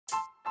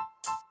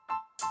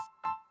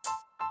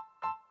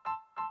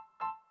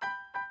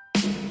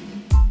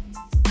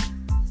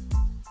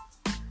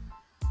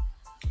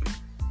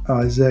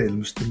أعزائي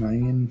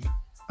المستمعين،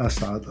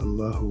 أسعد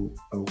الله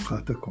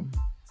أوقاتكم.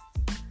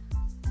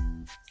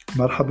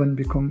 مرحبا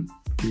بكم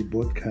في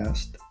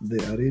بودكاست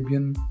The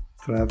Arabian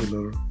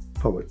Traveler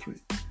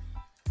Poetry،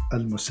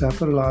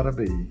 المسافر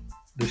العربي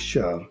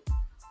للشعر،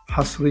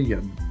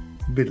 حصريا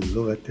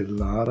باللغة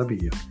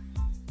العربية،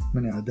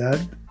 من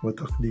إعداد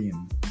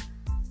وتقديم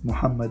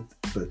محمد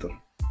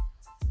بدر.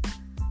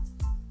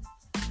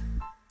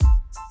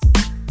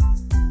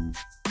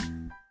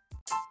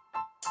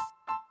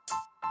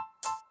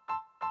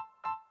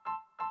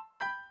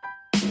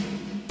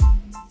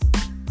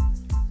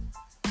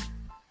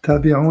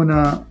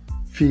 تابعونا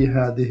في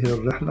هذه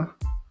الرحلة،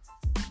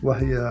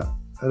 وهي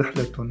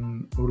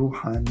رحلة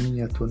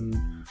روحانية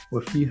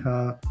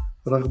وفيها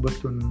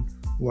رغبة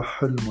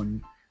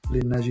وحلم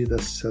لنجد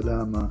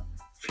السلام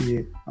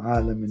في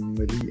عالم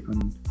مليء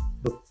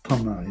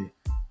بالطمع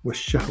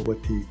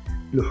والشهوة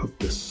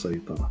لحب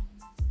السيطرة.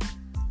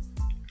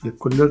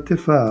 لكل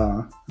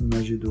ارتفاع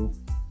نجد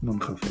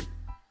منخفض،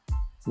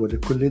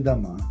 ولكل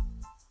دمعة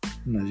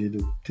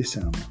نجد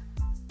ابتسامة.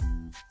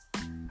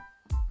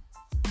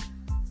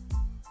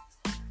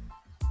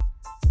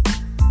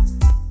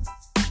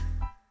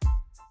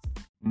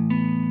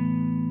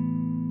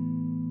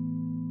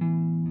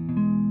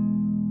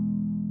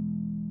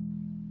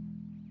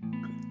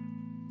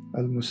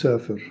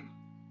 المسافر.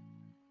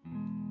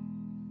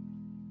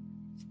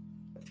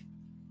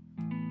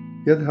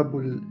 يذهب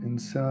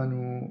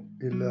الإنسان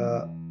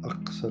إلى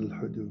أقصى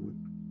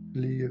الحدود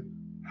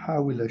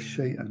ليحاول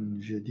شيئا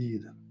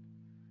جديدا،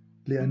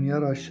 لأن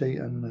يرى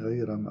شيئا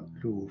غير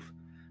مألوف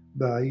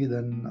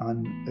بعيدا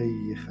عن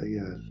أي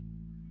خيال،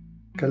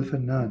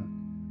 كالفنان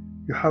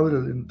يحاول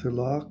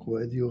الانطلاق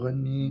وإذ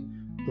يغني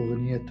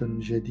أغنية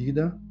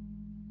جديدة،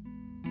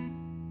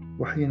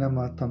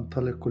 وحينما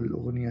تنطلق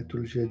الأغنية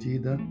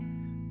الجديدة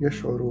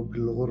يشعر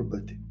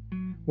بالغربة،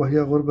 وهي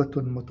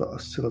غربة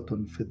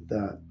متأصلة في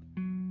الذات،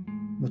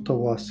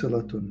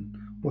 متواصلة،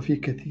 وفي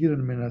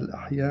كثير من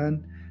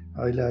الأحيان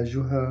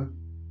علاجها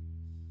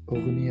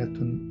أغنية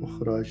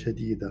أخرى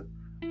جديدة،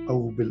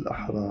 أو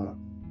بالأحرى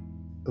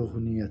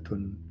أغنية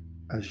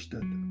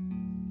أجدد.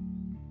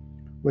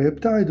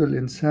 ويبتعد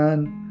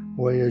الإنسان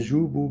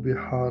ويجوب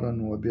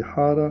بحارا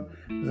وبحارا،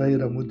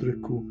 غير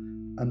مدرك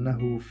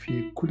أنه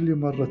في كل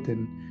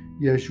مرة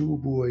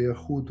يجوب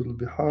ويخوض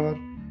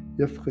البحار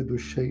يفقد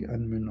شيئا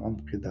من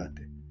عمق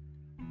ذاته.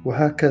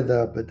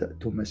 وهكذا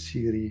بدأت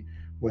مسيري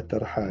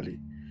وترحالي.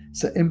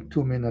 سئمت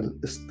من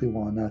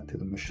الاسطوانات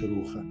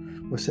المشروخة،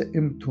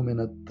 وسئمت من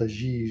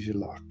الضجيج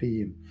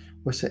العقيم،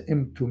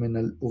 وسئمت من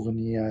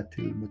الأغنيات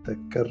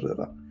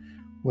المتكررة،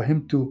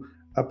 وهمت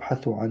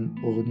أبحث عن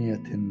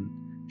أغنية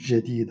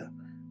جديدة،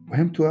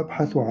 وهمت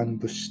أبحث عن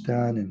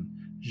بستان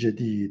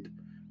جديد،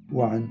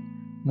 وعن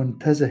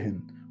منتزه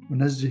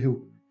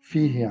أنزه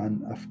فيه عن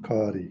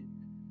أفكاري،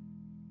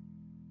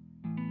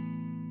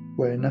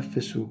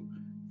 وأنفس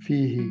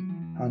فيه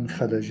عن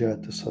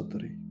خلجات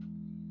صدري.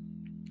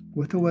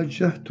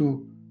 وتوجهت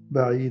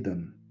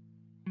بعيدا،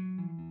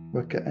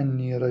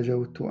 وكأني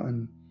رجوت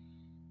أن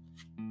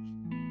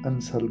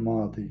أنسى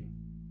الماضي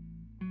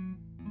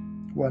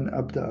وأن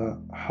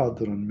أبدأ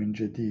حاضرا من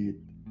جديد.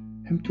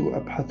 همت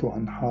أبحث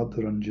عن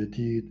حاضر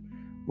جديد،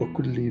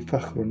 وكلي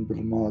فخر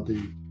بالماضي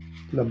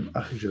لم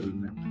أخجل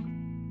منه،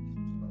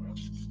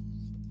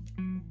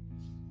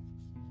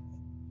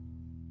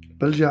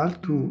 بل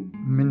جعلت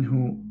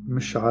منه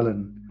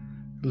مشعلا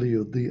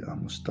ليضيء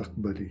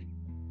مستقبلي.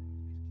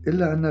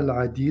 إلا أن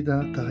العديد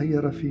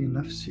تغير في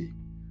نفسي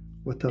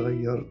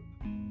وتغيرت.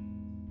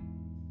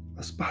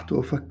 أصبحت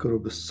أفكر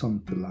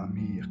بالصمت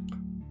العميق،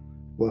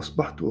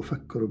 وأصبحت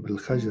أفكر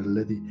بالخجل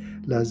الذي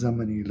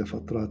لازمني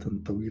لفترات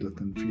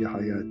طويلة في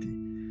حياتي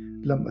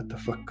لم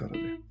أتفكر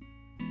به،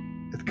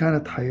 إذ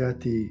كانت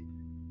حياتي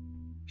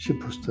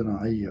شبه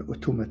اصطناعية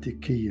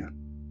أوتوماتيكية.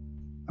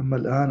 أما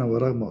الآن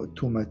ورغم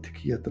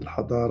أوتوماتيكية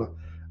الحضارة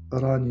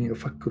أراني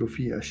أفكر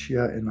في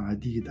أشياء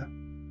عديدة،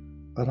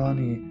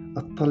 أراني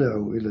أطلع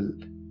إلى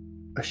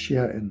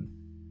أشياء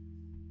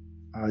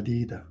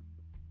عديدة.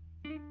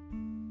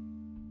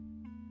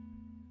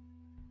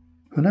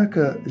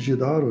 هناك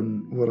جدار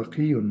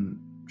ورقي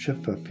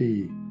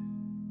شفافي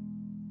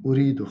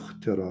أريد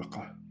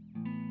اختراقه،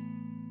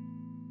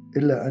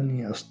 إلا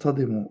أني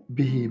أصطدم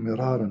به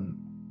مرارا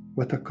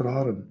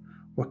وتكرارا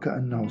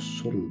وكأنه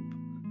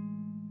الصلب.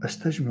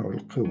 أستجمع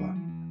القوى،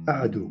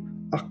 أعدو،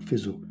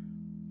 أقفز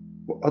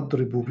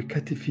وأضرب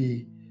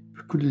بكتفي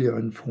بكل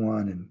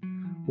عنفوان،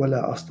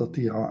 ولا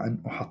أستطيع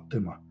أن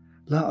أحطمه،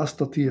 لا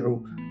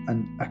أستطيع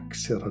أن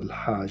أكسر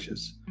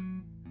الحاجز.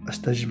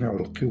 أستجمع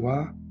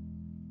القوى،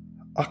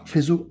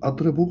 أقفز،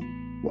 أضرب،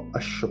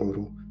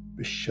 وأشعر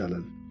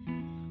بالشلل.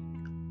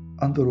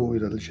 أنظر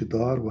إلى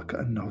الجدار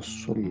وكأنه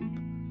الصلب،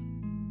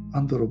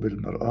 أنظر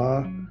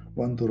بالمرآة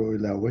وأنظر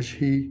إلى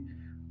وجهي،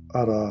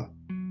 أرى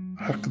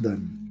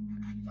حقدا،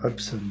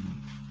 عبسا،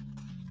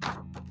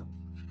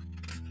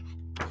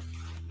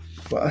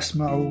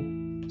 وأسمع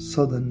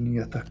صدى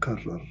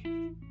يتكرر: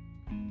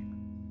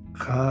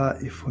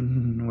 خائف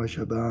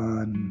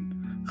وجبان،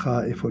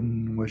 خائف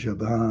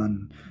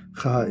وجبان،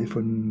 خائف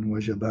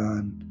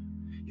وجبان،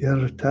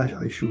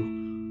 يرتعش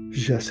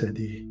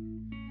جسدي،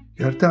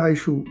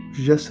 يرتعش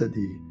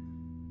جسدي،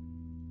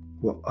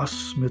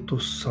 وأصمت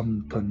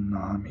صمتا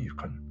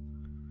عميقا،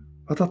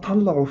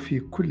 أتطلع في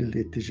كل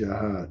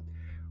الاتجاهات،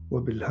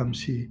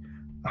 وبالهمس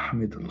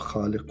أحمد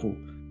الخالق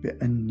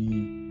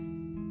بأني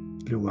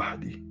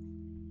لوحدي.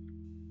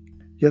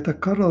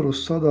 يتكرر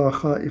الصدى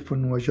خائف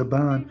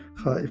وجبان،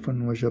 خائف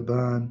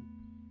وجبان،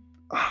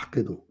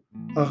 أحقد،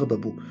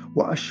 أغضب،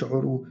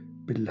 وأشعر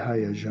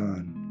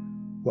بالهيجان،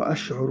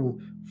 وأشعر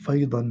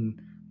فيضا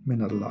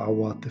من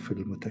العواطف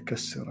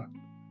المتكسرة.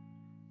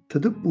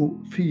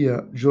 تدب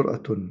في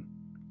جرأة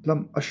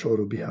لم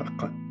أشعر بها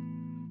قط،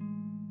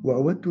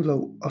 وأود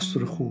لو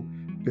أصرخ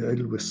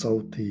بعلو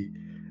صوتي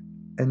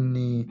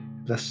أني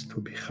لست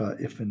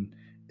بخائف،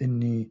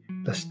 إني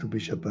لست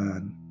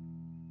بجبان.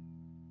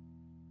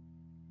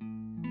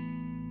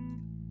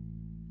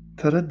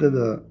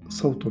 تردد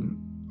صوت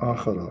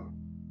آخر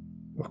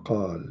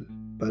وقال: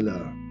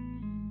 بلى،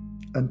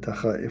 أنت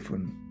خائف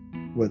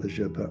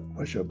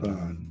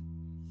وجبان،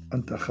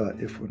 أنت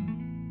خائف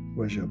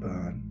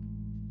وجبان.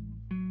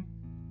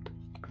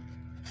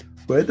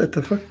 وإذا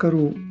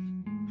تفكر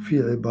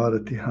في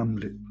عبارة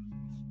هاملت،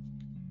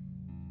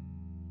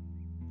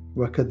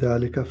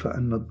 وكذلك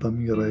فإن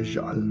الضمير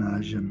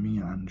يجعلنا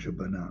جميعا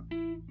جبناء.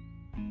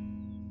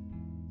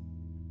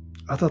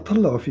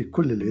 أتطلع في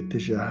كل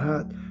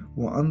الاتجاهات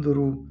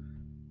وأنظر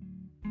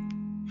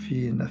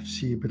في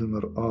نفسي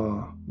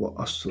بالمرآة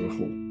وأصرخ: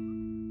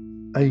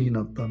 أين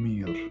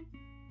الضمير؟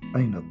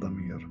 أين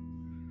الضمير؟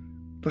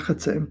 لقد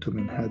سئمت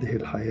من هذه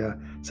الحياة،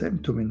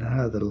 سئمت من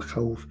هذا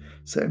الخوف،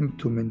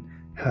 سئمت من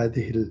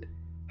هذه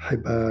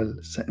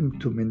الحبال،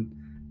 سئمت من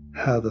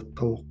هذا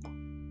الطوق،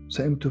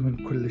 سئمت من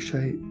كل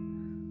شيء.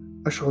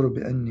 أشعر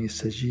بأني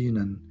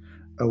سجينا،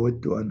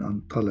 أود أن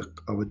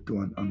أنطلق، أود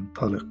أن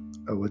أنطلق،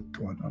 أود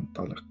أن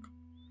أنطلق.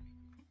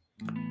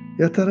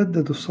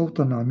 يتردد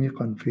صوتا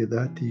عميقا في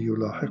ذاتي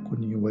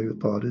يلاحقني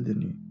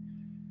ويطاردني: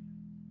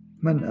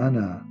 من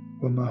أنا؟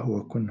 وما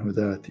هو كنه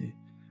ذاتي؟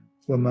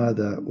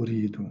 وماذا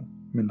أريد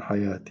من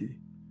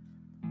حياتي؟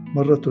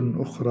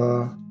 مرة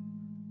أخرى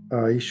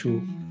أعيش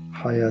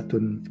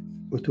حياة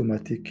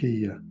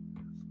أوتوماتيكية،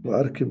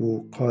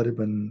 وأركب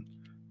قاربا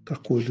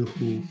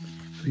تقوده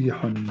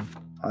ريح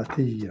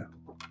عتية،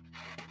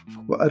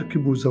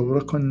 وأركب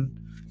زورقا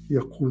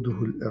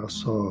يقوده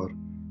الإعصار،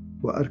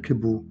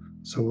 وأركب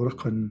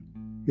زورقا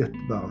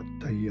يتبع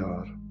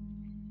التيار.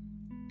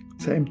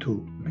 سئمت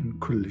من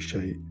كل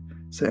شيء،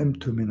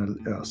 سئمت من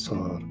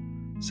الإعصار،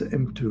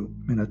 سئمت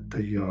من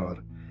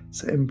التيار،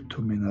 سئمت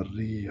من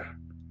الريح.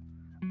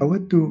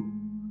 أود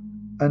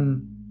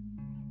أن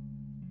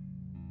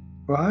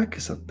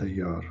أعاكس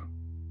التيار،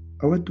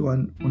 أود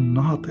أن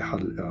أناطح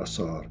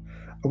الإعصار،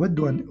 أود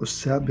أن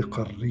أسابق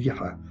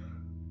الريح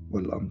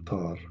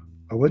والأمطار،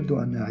 أود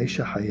أن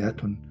أعيش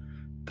حياة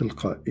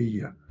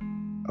تلقائية.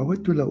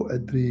 أود لو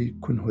أدري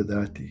كنه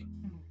ذاتي.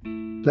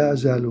 لا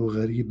أزال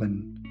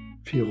غريبا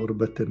في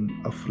غربة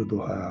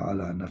أفرضها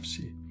على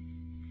نفسي.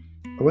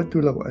 أود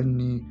لو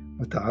أني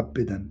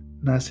متعبدا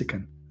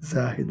ناسكا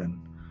زاهدا،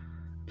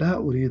 لا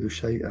أريد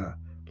شيئا،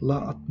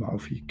 لا أطمع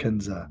في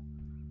كنزا،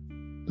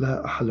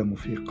 لا أحلم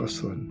في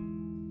قصر.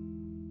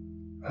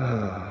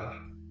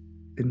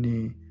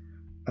 إني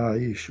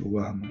أعيش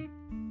وهما.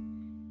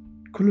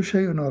 كل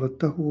شيء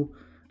أردته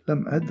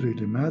لم أدري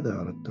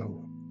لماذا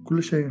أردته،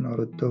 كل شيء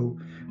أردته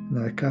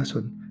انعكاس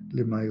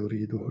لما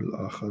يريده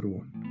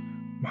الآخرون،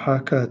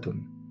 محاكاة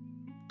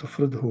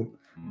تفرضه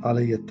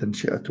علي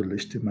التنشئة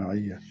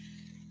الاجتماعية،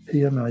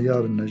 هي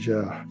معيار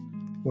النجاح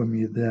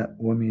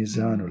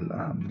وميزان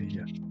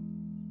الأهمية.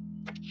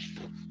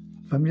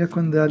 لم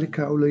يكن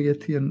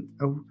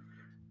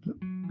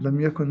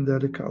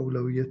ذلك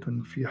أولوية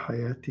في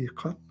حياتي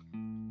قط.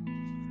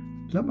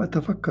 لم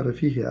أتفكر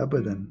فيه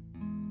أبدا،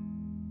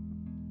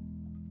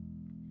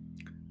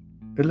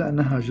 إلا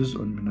أنها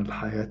جزء من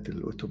الحياة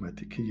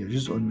الأوتوماتيكية،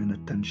 جزء من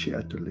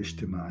التنشئة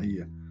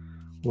الاجتماعية.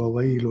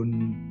 وويل،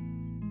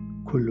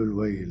 كل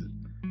الويل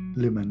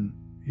لمن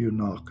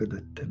يناقض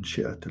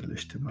التنشئة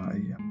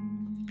الاجتماعية.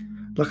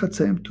 لقد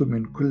سئمت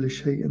من كل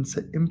شيء،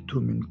 سئمت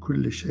من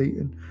كل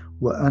شيء،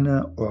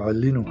 وأنا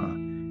أعلنها.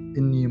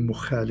 إني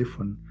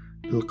مخالف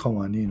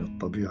للقوانين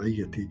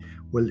الطبيعية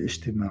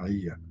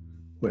والاجتماعية،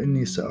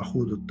 وإني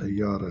سأخوض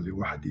التيار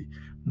لوحدي،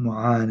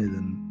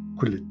 معاندا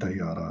كل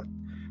التيارات،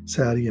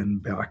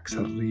 ساريا بعكس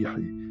الريح،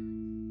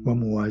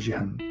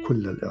 ومواجها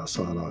كل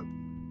الإعصارات.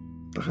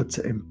 لقد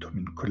سئمت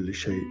من كل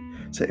شيء،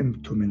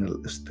 سئمت من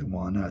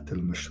الاسطوانات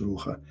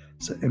المشروخة،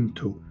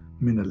 سئمت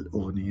من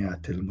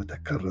الأغنيات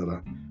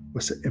المتكررة،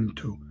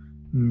 وسئمت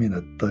من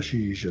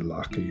الضجيج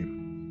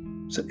العقيم.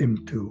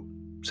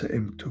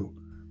 سئمت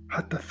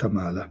حتى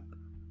الثمالة،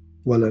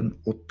 ولن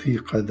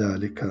أطيق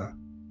ذلك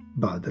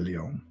بعد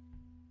اليوم.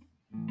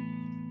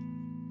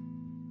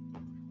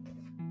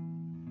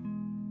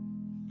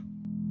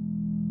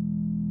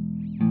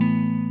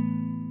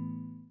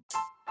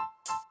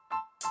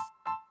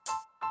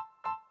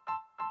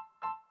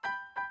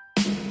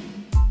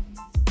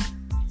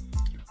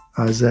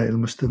 أعزائي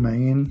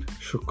المستمعين،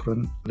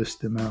 شكرا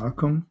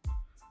لاستماعكم.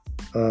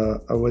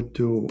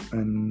 أود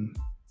أن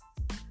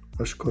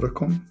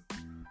أشكركم،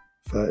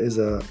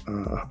 فإذا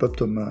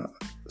أحببتم ما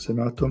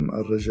سمعتم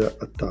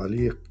الرجاء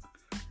التعليق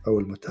أو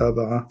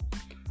المتابعة،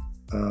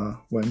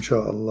 وإن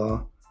شاء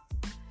الله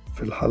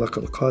في الحلقة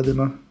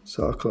القادمة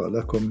سأقرأ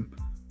لكم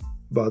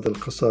بعض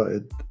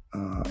القصائد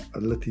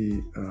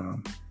التي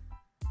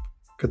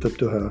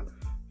كتبتها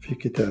في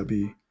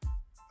كتابي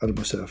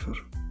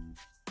المسافر.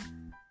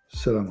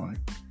 السلام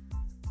عليكم.